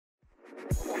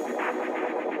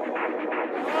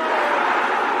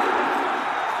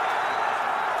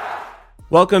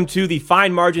Welcome to the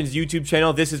Fine Margins YouTube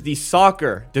channel. This is the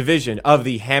soccer division of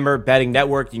the Hammer Betting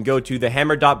Network. You can go to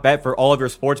thehammer.bet for all of your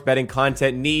sports betting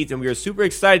content needs, and we are super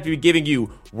excited to be giving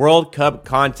you World Cup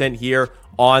content here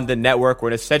on the network.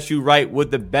 We're going to set you right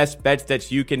with the best bets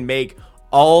that you can make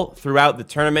all throughout the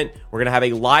tournament. We're going to have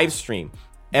a live stream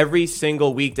every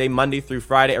single weekday, Monday through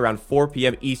Friday, around 4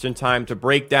 p.m. Eastern time to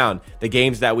break down the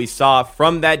games that we saw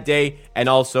from that day and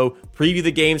also preview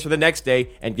the games for the next day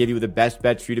and give you the best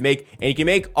bets for you to make. And you can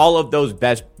make all of those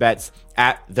best bets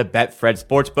at the Betfred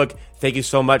Sportsbook. Thank you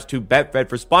so much to Betfred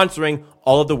for sponsoring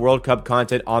all of the World Cup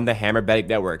content on the Hammer Betting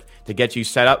Network. To get you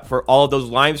set up for all of those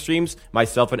live streams,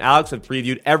 myself and Alex have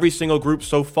previewed every single group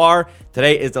so far.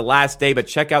 Today is the last day, but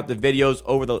check out the videos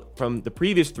from the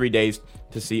previous 3 days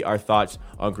to see our thoughts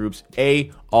on groups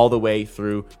A all the way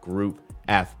through group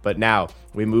F. But now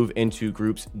we move into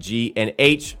groups G and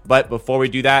H. But before we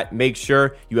do that, make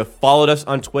sure you have followed us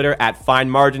on Twitter at Fine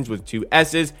Margins with 2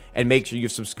 S's, and make sure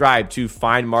you've subscribed to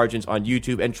Fine Margins on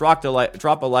YouTube and drop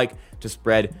a like to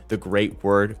spread the great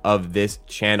word of this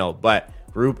channel. But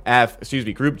group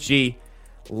G,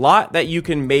 a lot that you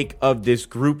can make of this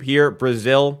group here.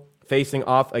 Brazil facing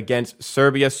off against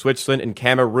Serbia, Switzerland, and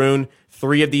Cameroon.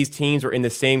 3 of these teams were in the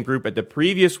same group at the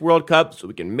previous World Cup, so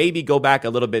we can maybe go back a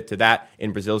little bit to that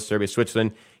in Brazil, Serbia,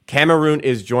 Switzerland. Cameroon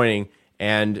is joining.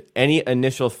 And any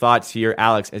initial thoughts here,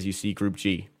 Alex, as you see Group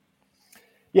G?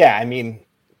 Yeah, I mean,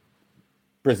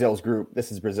 Brazil's group.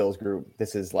 This is Brazil's group.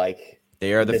 This is like...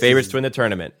 They are the favorites to win the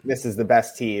tournament. This is the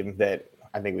best team that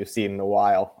I think we've seen in a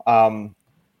while.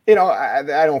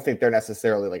 I don't think they're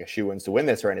necessarily like a shoo-ins to win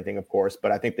this or anything, of course,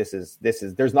 but I think this is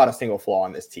there's not a single flaw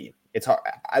in this team. It's hard.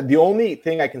 The only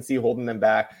thing I can see holding them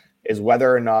back is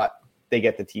whether or not they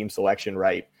get the team selection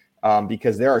right,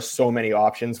 because there are so many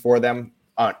options for them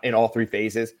in all 3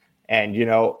 phases. And,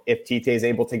 if Tite is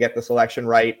able to get the selection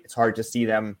right, it's hard to see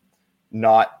them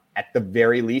not at the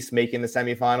very least making the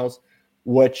semifinals,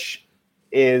 which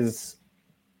is,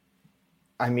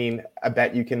 I mean, a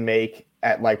bet you can make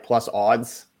at like plus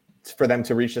odds for them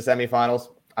to reach the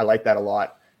semifinals. I like that a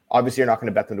lot. Obviously, you're not going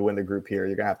to bet them to win the group here.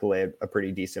 You're going to have to lay a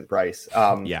pretty decent price.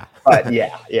 Yeah. But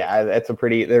that's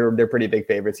they're pretty big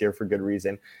favorites here for good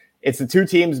reason. It's the 2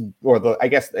 teams, or I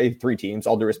guess 3 teams,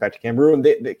 all due respect to Cameroon.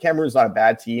 Cameroon's not a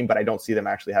bad team, but I don't see them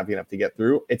actually having enough to get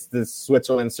through. It's the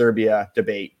Switzerland-Serbia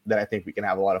debate that I think we can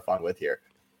have a lot of fun with here.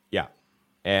 Yeah.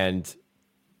 And,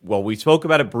 well, we spoke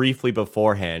about it briefly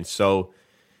beforehand. So,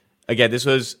 again, this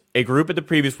was a group at the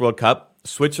previous World Cup.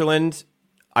 Switzerland,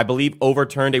 I believe,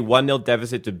 overturned a 1-0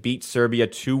 deficit to beat Serbia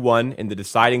 2-1 in the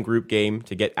deciding group game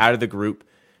to get out of the group.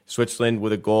 Switzerland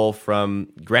with a goal from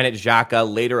Granit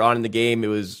Xhaka later on in the game. It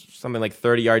was something like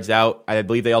 30 yards out. I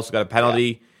believe they also got a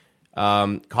penalty.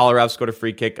 Yeah. Kolarov scored a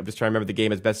free kick. I'm just trying to remember the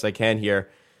game as best as I can here.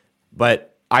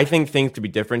 But I think things could be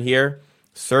different here.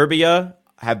 Serbia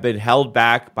have been held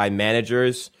back by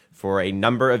managers for a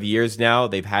number of years now.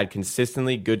 They've had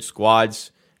consistently good squads,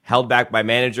 held back by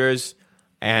managers,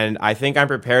 and I think I'm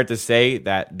prepared to say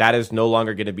that that is no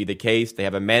longer going to be the case. They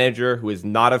have a manager who is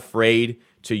not afraid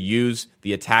to use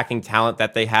the attacking talent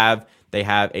that they have. They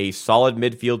have a solid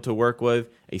midfield to work with,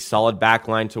 a solid back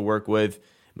line to work with.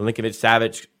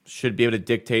 Milinkovic-Savic should be able to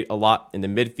dictate a lot in the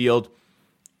midfield.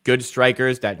 Good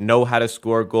strikers that know how to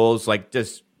score goals, like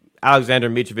just Alexander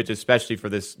Mitrovic, especially for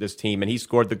this team, and he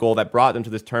scored the goal that brought them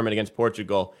to this tournament against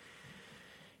Portugal.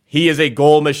 He is a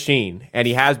goal machine, and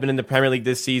he has been in the Premier League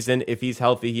this season. If he's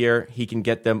healthy here, he can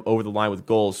get them over the line with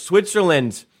goals.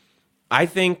 Switzerland, I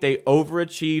think they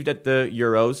overachieved at the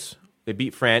Euros. They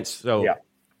beat France, so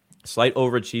Slight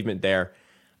overachievement there.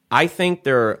 I think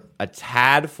they're a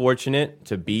tad fortunate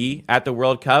to be at the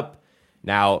World Cup.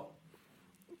 Now,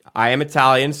 I am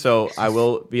Italian, so I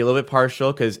will be a little bit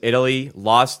partial because Italy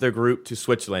lost their group to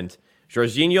Switzerland.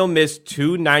 Jorginho missed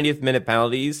 2 90th-minute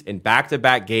penalties in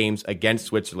back-to-back games against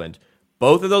Switzerland.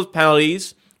 Both of those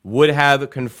penalties would have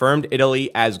confirmed Italy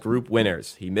as group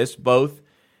winners. He missed both,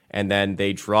 and then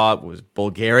they draw, was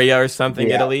Bulgaria or something,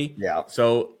 Italy? Yeah.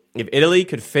 So if Italy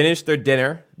could finish their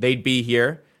dinner, they'd be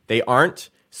here. They aren't.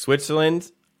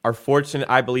 Switzerland are fortunate,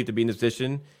 I believe, to be in this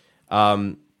position.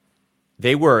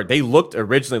 They looked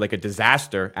originally like a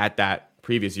disaster at that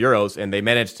previous Euros, and they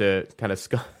managed to kind of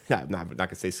I'm not going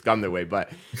to say scum their way,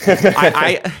 but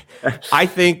I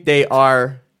think they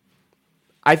are.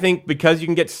 I think because you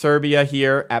can get Serbia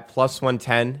here at plus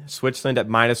 110, Switzerland at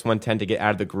minus 110 to get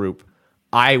out of the group,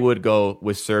 I would go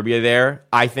with Serbia there.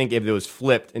 I think if it was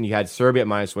flipped and you had Serbia at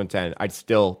minus 110, I'd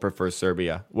still prefer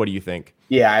Serbia. What do you think?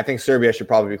 Yeah, I think Serbia should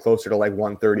probably be closer to like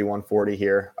 130, 140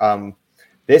 here.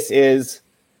 This is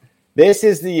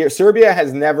the year. Serbia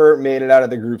has never made it out of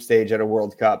the group stage at a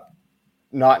World Cup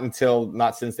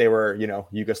not since they were,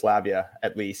 Yugoslavia,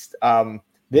 at least.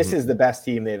 This is the best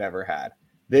team they've ever had.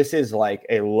 This is like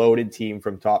a loaded team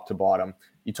from top to bottom.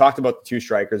 You talked about the two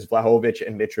strikers, Vlahovic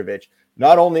and Mitrovic.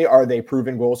 Not only are they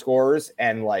proven goal scorers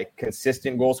and like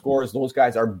consistent goal scorers, those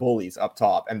guys are bullies up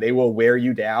top, and they will wear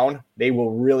you down. They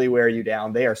will really wear you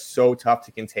down. They are so tough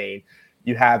to contain.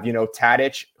 You have,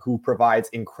 Tadic, who provides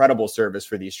incredible service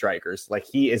for these strikers. Like,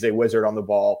 he is a wizard on the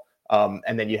ball.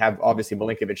 And then you have, obviously,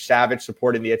 Milinkovic-Savic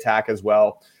supporting the attack as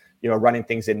well, running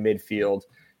things in midfield.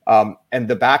 And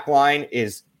the back line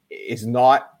is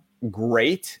not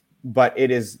great, but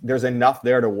there's enough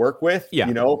there to work with. Yeah.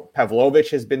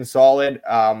 Pavlovic has been solid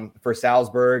for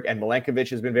Salzburg, and Milenkovic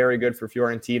has been very good for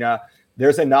Fiorentina.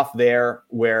 There's enough there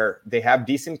where they have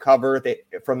decent cover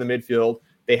from the midfield.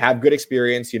 They have good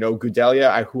experience.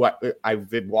 Gudelia, who I've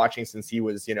been watching since he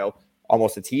was,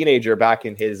 almost a teenager back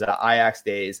in his Ajax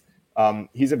days.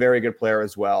 He's a very good player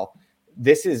as well.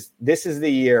 This is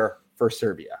the year for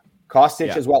Serbia. Kostic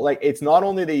as well. Like, it's not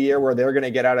only the year where they're going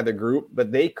to get out of the group,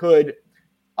 but they could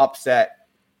upset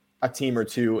a team or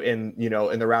two in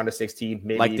the round of 16,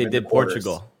 maybe like they did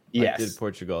Portugal. Yes. Like did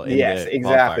Portugal. Yes,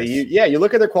 exactly. You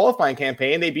look at their qualifying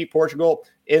campaign. They beat Portugal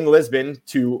in Lisbon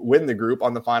to win the group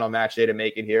on the final match day to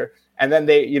make it here. And then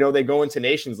they go into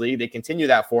Nations League. They continue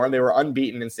that form. They were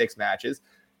unbeaten in 6 matches.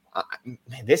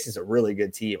 This is a really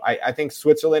good team. I think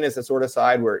Switzerland is the sort of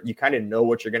side where you kind of know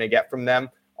what you're going to get from them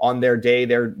on their day.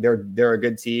 They're a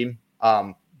good team.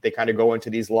 They kind of go into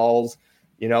these lulls.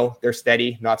 They're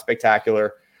steady, not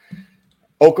spectacular.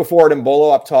 Okafor and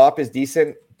Mbolo up top is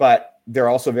decent, but they're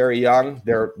also very young.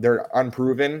 They're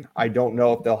unproven. I don't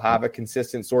know if they'll have a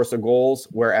consistent source of goals,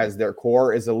 whereas their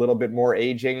core is a little bit more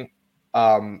aging.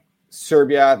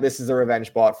 Serbia, this is a revenge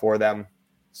spot for them.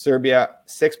 Serbia,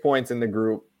 6 points in the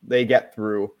group. They get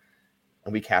through,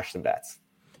 and we cash some bets.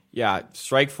 Yeah,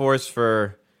 strike force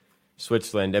for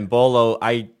Switzerland. And Mbolo,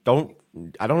 I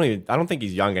don't think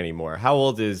he's young anymore. How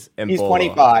old is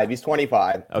Mbolo? He's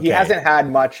 25. Okay. He hasn't had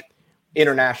much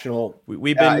international.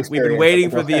 We've been waiting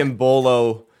for the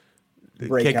Mbolo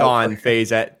kick on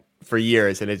phase for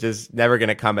years, and it's just never going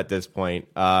to come at this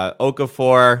point.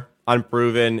 Okafor,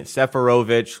 unproven.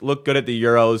 Seferovic looked good at the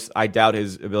Euros. I doubt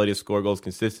his ability to score goals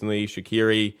consistently.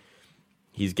 Shaqiri,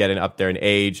 he's getting up there in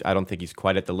age. I don't think he's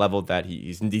quite at the level that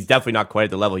he's definitely not quite at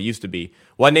the level he used to be.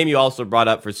 One name you also brought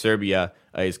up for Serbia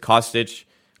is Kostic,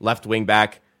 left wing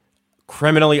back,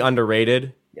 criminally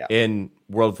underrated in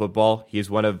world football. He's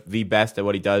one of the best at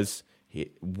what he does.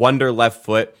 Wonder left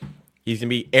foot. He's going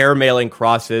to be airmailing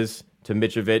crosses to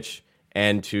Mitrovic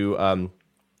and to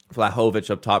Vlahovic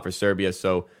up top for Serbia.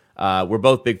 So we're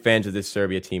both big fans of this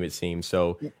Serbia team, it seems.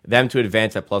 So them to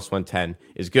advance at plus 110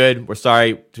 is good. We're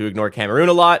sorry to ignore Cameroon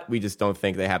a lot. We just don't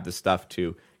think they have the stuff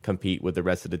to compete with the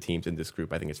rest of the teams in this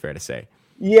group. I think it's fair to say.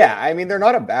 Yeah, I mean, they're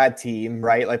not a bad team,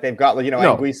 right? Like, they've got,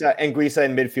 Anguissa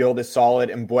in midfield is solid,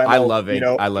 and Buemo. I love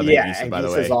Anguissa, by the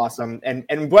way. Anguissa's awesome, and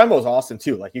Buemo's awesome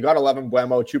too. Like, you got to love him,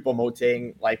 Buemo,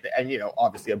 Choupo-Moting, and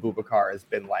obviously Abubakar has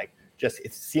been like,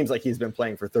 it seems like he's been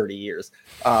playing for 30 years.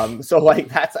 So like,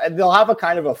 they'll have a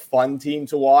kind of a fun team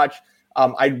to watch.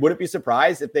 I wouldn't be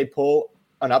surprised if they pull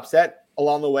an upset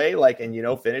along the way,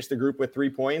 and finish the group with 3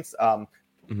 points.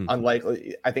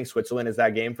 Unlikely. I think Switzerland is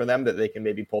that game for them that they can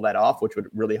maybe pull that off, which would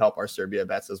really help our Serbia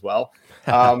bets as well.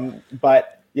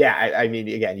 But yeah, I mean,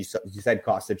 again, you said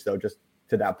Kostic, though, just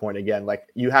to that point again, like,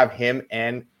 you have him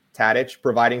and Tadic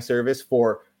providing service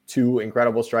for 2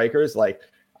 incredible strikers. Like,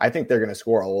 I think they're going to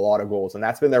score a lot of goals, and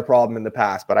that's been their problem in the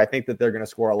past. But I think that they're going to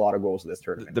score a lot of goals this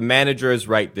tournament. The manager is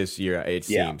right this year, it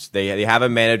seems. They have a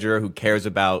manager who cares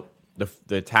about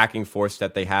the attacking force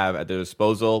that they have at their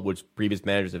disposal, which previous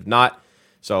managers have not.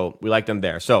 So we like them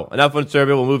there. So enough on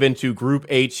Serbia. We'll move into Group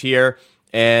H here,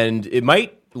 and it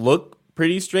might look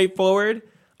pretty straightforward.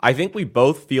 I think we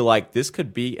both feel like this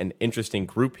could be an interesting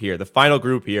group here. The final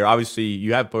group here, obviously,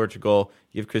 you have Portugal,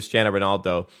 you have Cristiano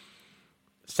Ronaldo.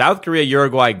 South Korea,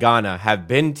 Uruguay, Ghana have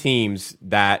been teams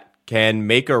that can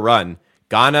make a run.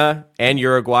 Ghana and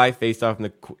Uruguay faced off in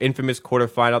the infamous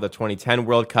quarterfinal of the 2010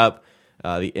 World Cup,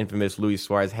 the infamous Luis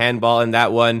Suarez handball in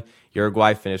that one.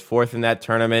 Uruguay finished 4th in that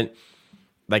tournament.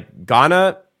 Like,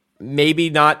 Ghana, maybe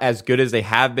not as good as they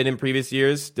have been in previous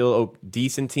years, still a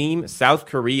decent team. South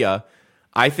Korea,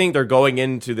 I think they're going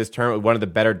into this tournament with one of the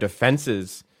better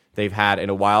defenses they've had in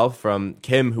a while from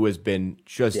Kim, who has been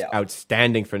just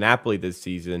outstanding for Napoli this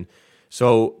season.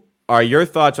 So are your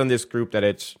thoughts on this group that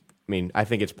I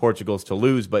think it's Portugal's to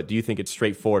lose, but do you think it's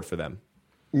straightforward for them?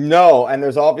 No, and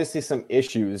there's obviously some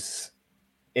issues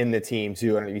in the team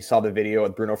too. And you saw the video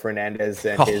with Bruno Fernandes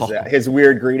and his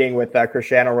weird greeting with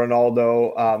Cristiano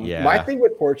Ronaldo. My thing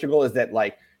with Portugal is that,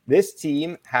 like, this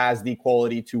team has the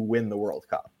quality to win the World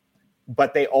Cup,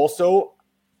 but they also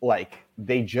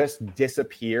they just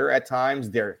disappear at times.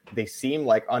 They seem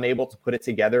like unable to put it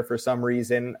together for some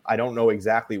reason. I don't know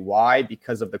exactly why,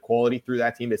 because of the quality through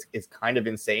that team is kind of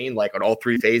insane, like on all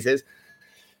three phases.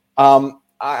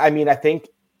 I think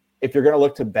if you're going to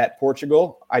look to bet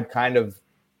Portugal, I'd kind of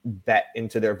bet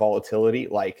into their volatility.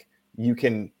 Like you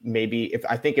can maybe, if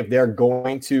they're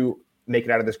going to make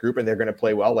it out of this group and they're going to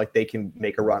play well, like they can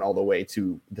make a run all the way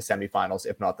to the semifinals,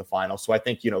 if not the final. So I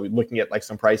think, looking at like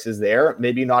some prices there,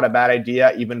 maybe not a bad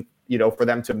idea, even, for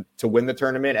them to win the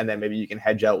tournament. And then maybe you can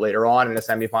hedge out later on in a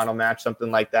semifinal match,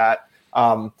 something like that.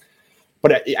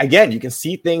 But again, you can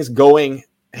see things going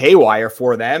haywire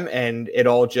for them and it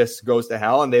all just goes to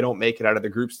hell and they don't make it out of the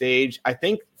group stage. I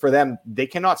think for them, they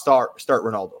cannot start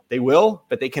Ronaldo. They will,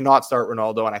 but they cannot start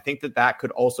Ronaldo. And I think that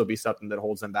could also be something that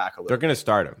holds them back a little. They're going to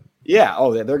start him. Yeah.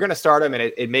 Oh, they're going to start him. And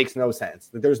it makes no sense.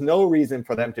 There's no reason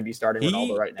for them to be starting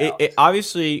Ronaldo right now.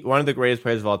 Obviously, one of the greatest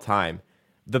players of all time.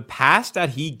 The pass that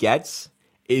he gets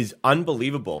is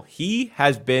unbelievable. He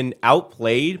has been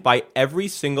outplayed by every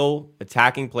single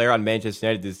attacking player on Manchester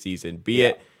United this season, be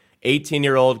it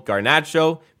 18-year-old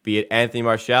Garnacho, be it Anthony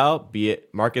Martial, be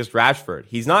it Marcus Rashford.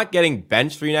 He's not getting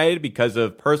benched for United because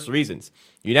of personal reasons.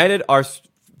 United are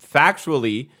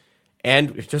factually,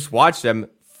 and just watch them,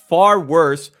 far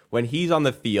worse when he's on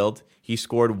the field. He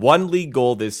scored one league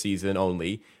goal this season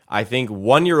only. I think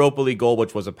one Europa League goal,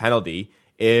 which was a penalty.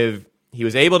 If he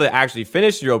was able to actually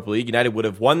finish the Europa League, United would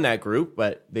have won that group,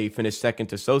 but they finished second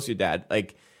to Sociedad.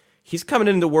 Like, he's coming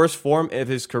into the worst form of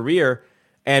his career.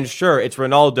 And sure, it's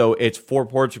Ronaldo. It's for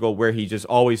Portugal where he just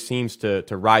always seems to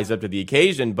rise up to the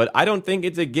occasion. But I don't think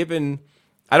it's a given.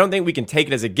 I don't think we can take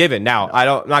it as a given. Now,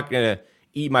 I'm not going to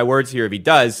eat my words here if he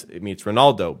does. I mean, it's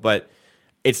Ronaldo. But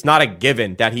it's not a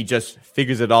given that he just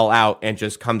figures it all out and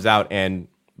just comes out and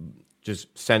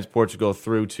just sends Portugal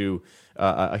through to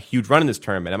a huge run in this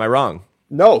tournament. Am I wrong?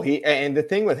 No, and the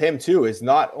thing with him, too, is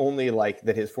not only like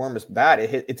that his form is bad.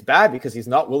 It's bad because he's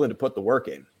not willing to put the work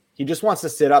in. He just wants to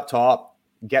sit up top,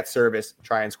 get service,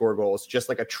 try and score goals, just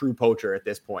like a true poacher at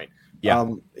this point. Yeah.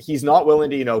 He's not willing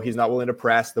to, he's not willing to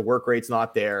press. The work rate's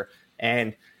not there.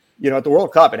 And, at the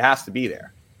World Cup, it has to be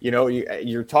there.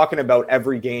 You're talking about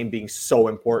every game being so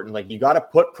important. Like, you got to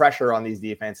put pressure on these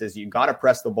defenses. You got to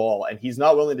press the ball. And he's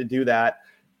not willing to do that.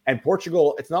 And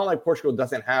Portugal, it's not like Portugal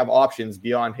doesn't have options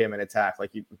beyond him in attack.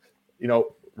 Like,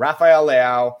 Rafael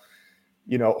Leao,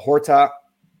 Horta,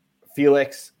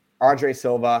 Felix, Andre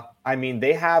Silva. I mean,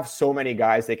 they have so many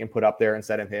guys they can put up there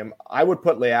instead of him. I would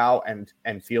put Leao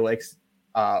and Felix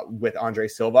with Andre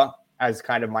Silva as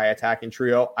kind of my attacking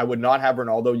trio. I would not have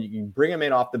Ronaldo. You can bring him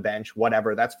in off the bench,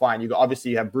 whatever. That's fine. You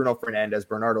have Bruno Fernandes,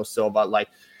 Bernardo Silva. Like,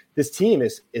 this team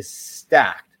is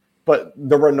stacked. But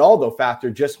the Ronaldo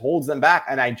factor just holds them back.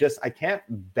 And I can't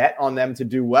bet on them to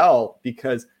do well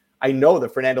because I know that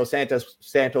Fernando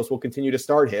Santos will continue to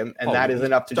start him, and that is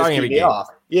enough to just keep me off.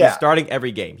 Yeah, he's starting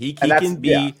every game. He can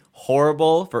be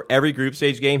horrible for every group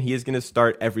stage game. He is going to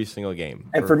start every single game.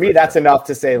 And for me, that's enough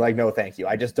to say, like, no, thank you.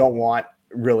 I just don't want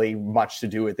really much to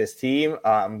do with this team.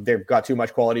 They've got too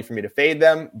much quality for me to fade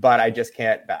them, but I just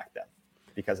can't back them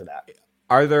because of that.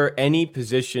 Are there any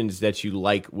positions that you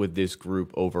like with this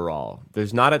group overall?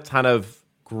 There's not a ton of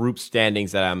group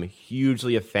standings that I'm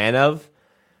hugely a fan of.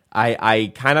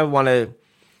 I kind of want to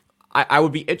 – I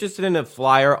would be interested in a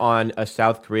flyer on a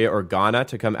South Korea or Ghana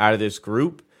to come out of this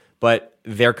group, but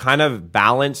they're kind of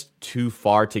balanced too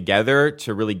far together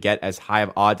to really get as high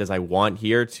of odds as I want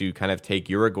here to kind of take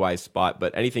Uruguay's spot.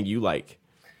 But anything you like?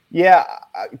 Yeah,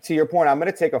 to your point, I'm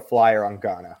going to take a flyer on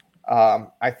Ghana.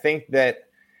 I think that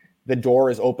the door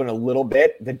is open a little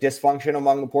bit. The dysfunction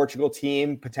among the Portugal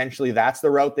team, potentially that's the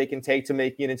route they can take to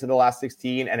making it into the last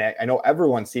 16. And I know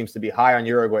everyone seems to be high on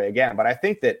Uruguay again, but I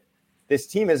think that this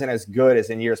team isn't as good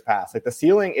as in years past. Like, the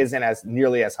ceiling isn't as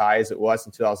nearly as high as it was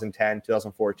in 2010,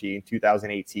 2014,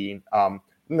 2018.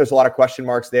 There's a lot of question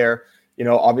marks there.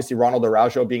 Obviously Ronald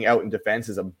Araujo being out in defense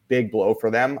is a big blow for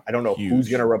them. I don't know who's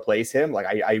going to replace him. Like,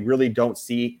 I really don't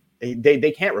see,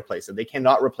 they can't replace him. They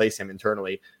cannot replace him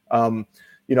internally.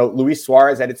 Luis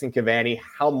Suarez, Edinson Cavani,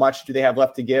 how much do they have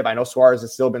left to give? I know Suarez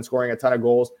has still been scoring a ton of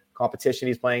goals. Competition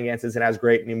he's playing against isn't as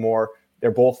great anymore.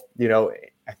 They're both,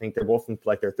 I think they're both in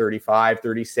like their 35,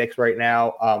 36 right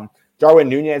now. Darwin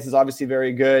Nunez is obviously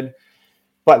very good,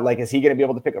 but like, is he going to be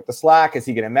able to pick up the slack? Is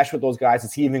he going to mesh with those guys?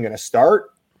 Is he even going to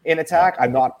start in attack?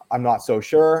 I'm not so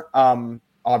sure.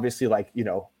 Obviously,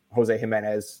 Jose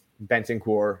Jimenez,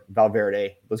 Bentancur,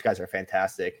 Valverde, those guys are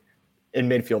fantastic. In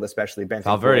midfield, especially Bentancur.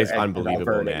 Valverde is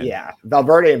unbelievable, man. Yeah,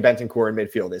 Valverde and Bentancur in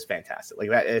midfield is fantastic. Like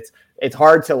that, it's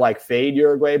hard to like fade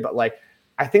Uruguay, but like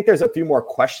I think there's a few more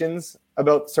questions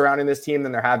about surrounding this team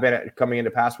than there have been coming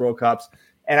into past World Cups.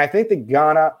 And I think that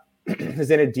Ghana is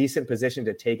in a decent position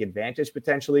to take advantage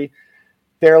potentially.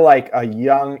 They're like a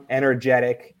young,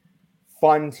 energetic,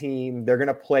 fun team. They're going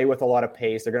to play with a lot of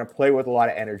pace. They're going to play with a lot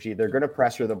of energy. They're going to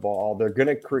pressure the ball. They're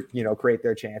going to create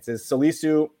their chances.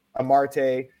 Salisu,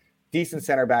 Amarte, decent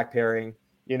center back pairing.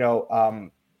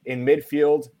 In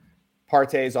midfield,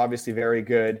 Partey is obviously very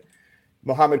good.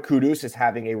 Mohamed Kudus is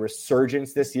having a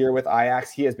resurgence this year with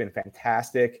Ajax. He has been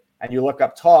fantastic. And you look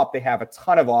up top, they have a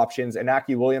ton of options.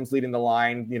 Inaki Williams leading the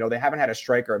line. They haven't had a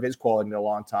striker of his quality in a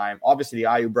long time. Obviously, the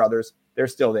Ayew brothers, they're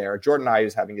still there. Jordan Ayew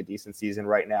is having a decent season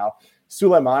right now.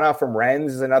 Suleimana from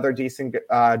Rennes is another decent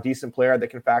player that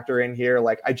can factor in here.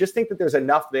 Like, I just think that there's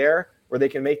enough there where they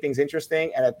can make things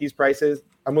interesting. And at these prices,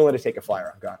 I'm willing to take a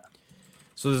flyer on Ghana.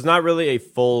 So there's not really a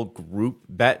full group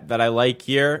bet that I like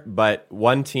here, but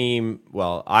one team,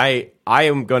 well, I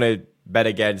am going to bet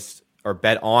against or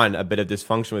bet on a bit of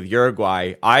dysfunction with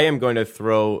Uruguay. I am going to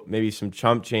throw maybe some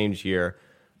chump change here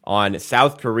on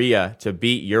South Korea to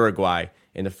beat Uruguay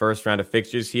in the first round of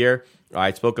fixtures here.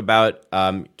 I spoke about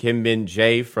Kim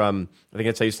Min-jae from, I think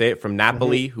that's how you say it, from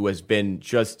Napoli, who has been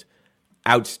just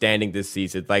outstanding this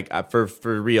season. Like, for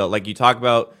real. Like, you talk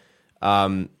about...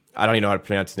 I don't even know how to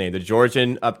pronounce his name. The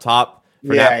Georgian up top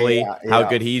for Napoli, how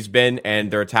good he's been, and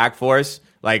their attack force.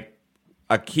 Like,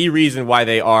 a key reason why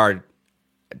they are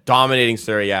dominating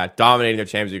Serie A, dominating their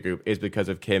Champions League group, is because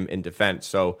of Kim in defense.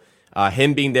 So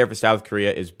him being there for South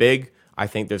Korea is big. I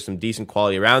think there's some decent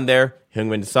quality around there.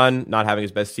 Heung-min Son not having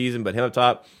his best season, but him up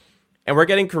top. And we're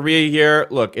getting Korea here.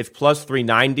 Look, it's plus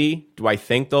 390. Do I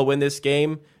think they'll win this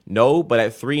game? No, but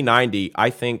at 390, I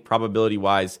think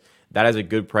probability-wise, that is a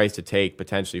good price to take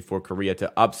potentially for Korea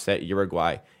to upset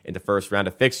Uruguay in the first round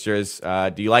of fixtures.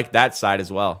 Do you like that side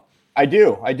as well? I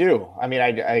do. I mean,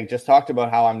 I just talked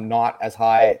about how I'm not as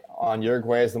high on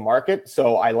Uruguay as the market.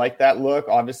 So I like that look.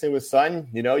 Obviously with Son,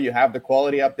 you have the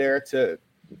quality up there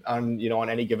on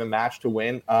any given match to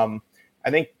win. I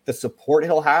think the support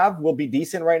he'll have will be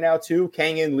decent right now too.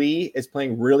 Kang-in Lee is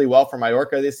playing really well for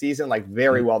Mallorca this season, like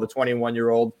very well. The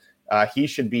 21-year-old, he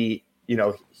should be,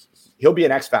 he'll be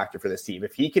an X factor for this team.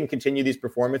 If he can continue these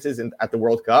performances at the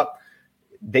World Cup,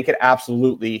 they could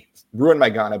absolutely ruin my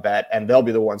Ghana bet, and they'll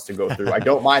be the ones to go through. I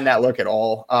don't mind that look at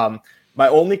all. My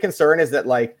only concern is that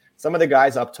like some of the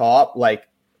guys up top, like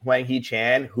Hwang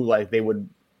Hee-chan, who like they would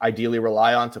ideally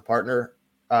rely on to partner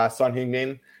Son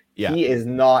Heung-min, he is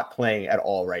not playing at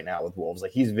all right now with Wolves. Like,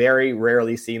 he's very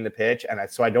rarely seen the pitch, and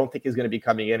so I don't think he's going to be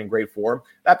coming in great form.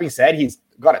 That being said, he's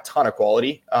got a ton of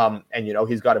quality, and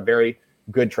he's got a very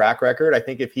good track record. I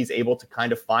think if he's able to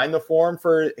kind of find the form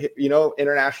for,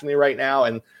 internationally right now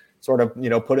and sort of,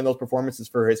 put in those performances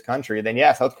for his country, then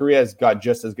South Korea has got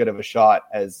just as good of a shot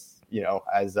as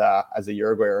a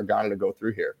Uruguay or a Ghana to go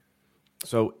through here.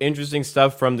 So interesting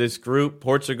stuff from this group.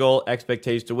 Portugal,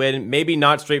 expectations to win. Maybe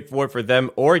not straightforward for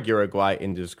them or Uruguay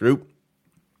in this group.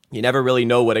 You never really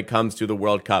know when it comes to the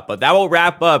World Cup. But that will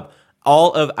wrap up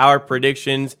all of our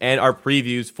predictions and our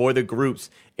previews for the groups.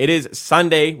 It is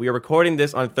Sunday. We are recording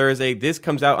this on Thursday. This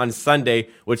comes out on Sunday,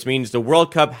 which means the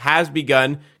World Cup has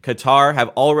begun. Qatar have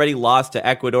already lost to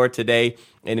Ecuador today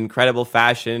in incredible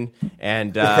fashion,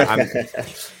 and I'm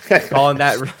calling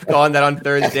that on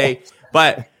Thursday.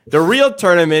 But the real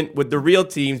tournament with the real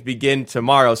teams begin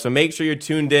tomorrow. So make sure you're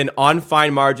tuned in on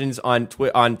Fine Margins on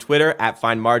Twitter at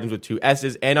Fine Margins with 2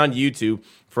 S's, and on YouTube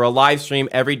for a live stream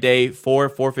every day,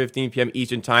 4:15 p.m.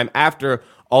 Eastern Time. After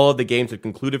all of the games have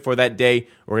concluded for that day,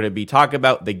 we're going to be talking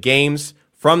about the games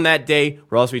from that day.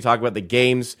 We're also going to be talking about the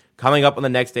games coming up on the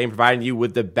next day and providing you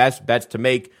with the best bets to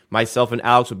make. Myself and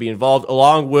Alex will be involved,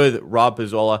 along with Rob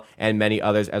Pizzola and many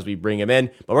others as we bring him in.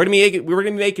 But we're going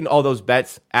to be making all those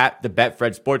bets at the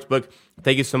Betfred Sportsbook.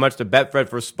 Thank you so much to Betfred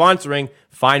for sponsoring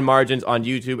Fine Margins on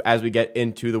YouTube as we get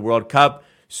into the World Cup.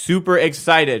 Super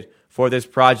excited for this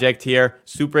project here.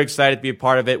 Super excited to be a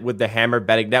part of it with the Hammer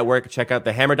Betting Network. Check out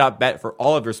the Hammer.bet for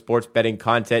all of your sports betting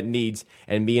content needs.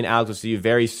 And me and Alex will see you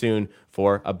very soon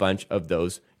for a bunch of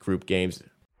those group games.